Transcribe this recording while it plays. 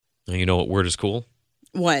You know what word is cool?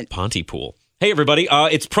 What? Pontypool. Hey, everybody.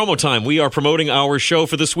 It's promo time. We are promoting our show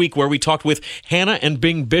for this week where we talked with Hannah and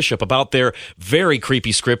Bing Bishop about their very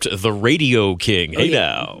creepy script, The Radio King. Hey,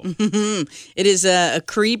 now. It is a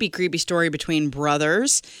creepy story between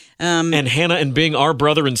brothers. And Hannah and Bing are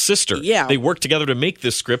brother and sister. Yeah. They worked together to make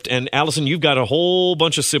this script. And Allison, you've got a whole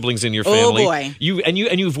bunch of siblings in your family. Oh, boy.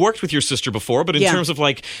 You've worked with your sister before, but in terms of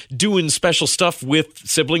like doing special stuff with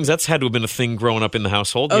siblings, that's had to have been a thing growing up in the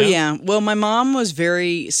household. Oh, yeah. Well, my mom was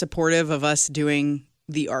very supportive of us doing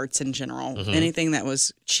the arts in general. Anything that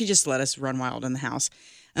was, she just let us run wild in the house.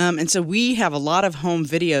 And so we have a lot of home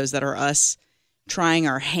videos that are us trying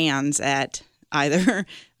our hands at either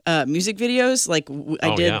music videos. Like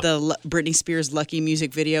I did the Britney Spears Lucky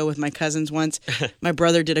music video with my cousins once. My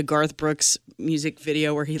brother did a Garth Brooks music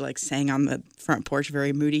video where he like sang on the front porch,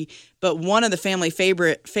 very moody. But one of the family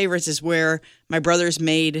favorites is where my brothers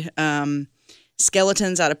made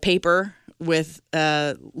skeletons out of paper with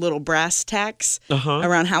little brass tacks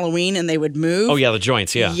around Halloween, and they would move. Oh, yeah, the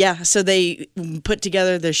joints, yeah. Yeah, so they put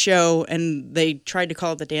together the show, and they tried to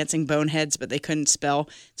call it the Dancing Boneheads, but they couldn't spell.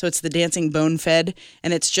 So it's the Dancing Bone Fed,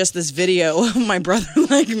 and it's just this video of my brother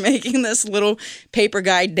like making this little paper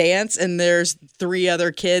guy dance, and there's 3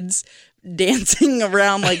 other kids dancing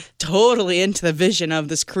around, like totally into the vision of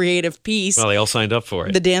this creative piece. Well, they all signed up for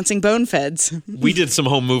it. The Dancing Bone Feds. We did some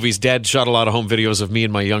home movies. Dad shot a lot of home videos of me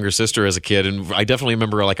and my younger sister as a kid, and I definitely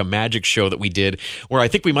remember like a magic show that we did where I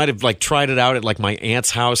think we might have like tried it out at like my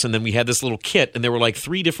aunt's house, and then we had this little kit, and there were like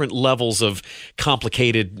 3 different levels of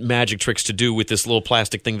complicated magic tricks to do with this little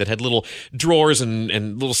plastic thing that had little drawers and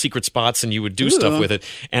little secret spots, and you would do stuff with it.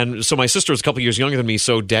 And so my sister was a couple years younger than me,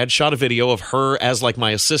 so Dad shot a video of her as like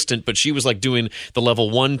my assistant, but she was like doing the level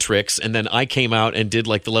 1 tricks, and then I came out and did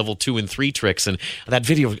like the level 2 and 3 tricks. And that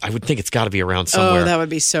video, I would think it's got to be around somewhere. Oh, that would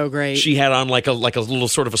be so great. She had on like a little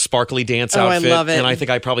sort of a sparkly dance outfit. I love it. And I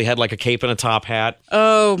think I probably had like a cape and a top hat.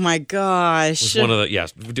 Oh my gosh. It was one of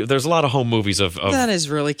the there's a lot of home movies of that is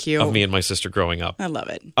really cute. of me and my sister growing up. I love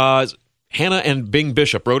it. Hannah and Bing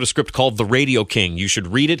Bishop wrote a script called The Radio King. You should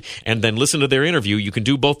read it and then listen to their interview. You can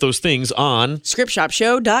do both those things on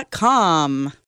ScriptShopShow.com.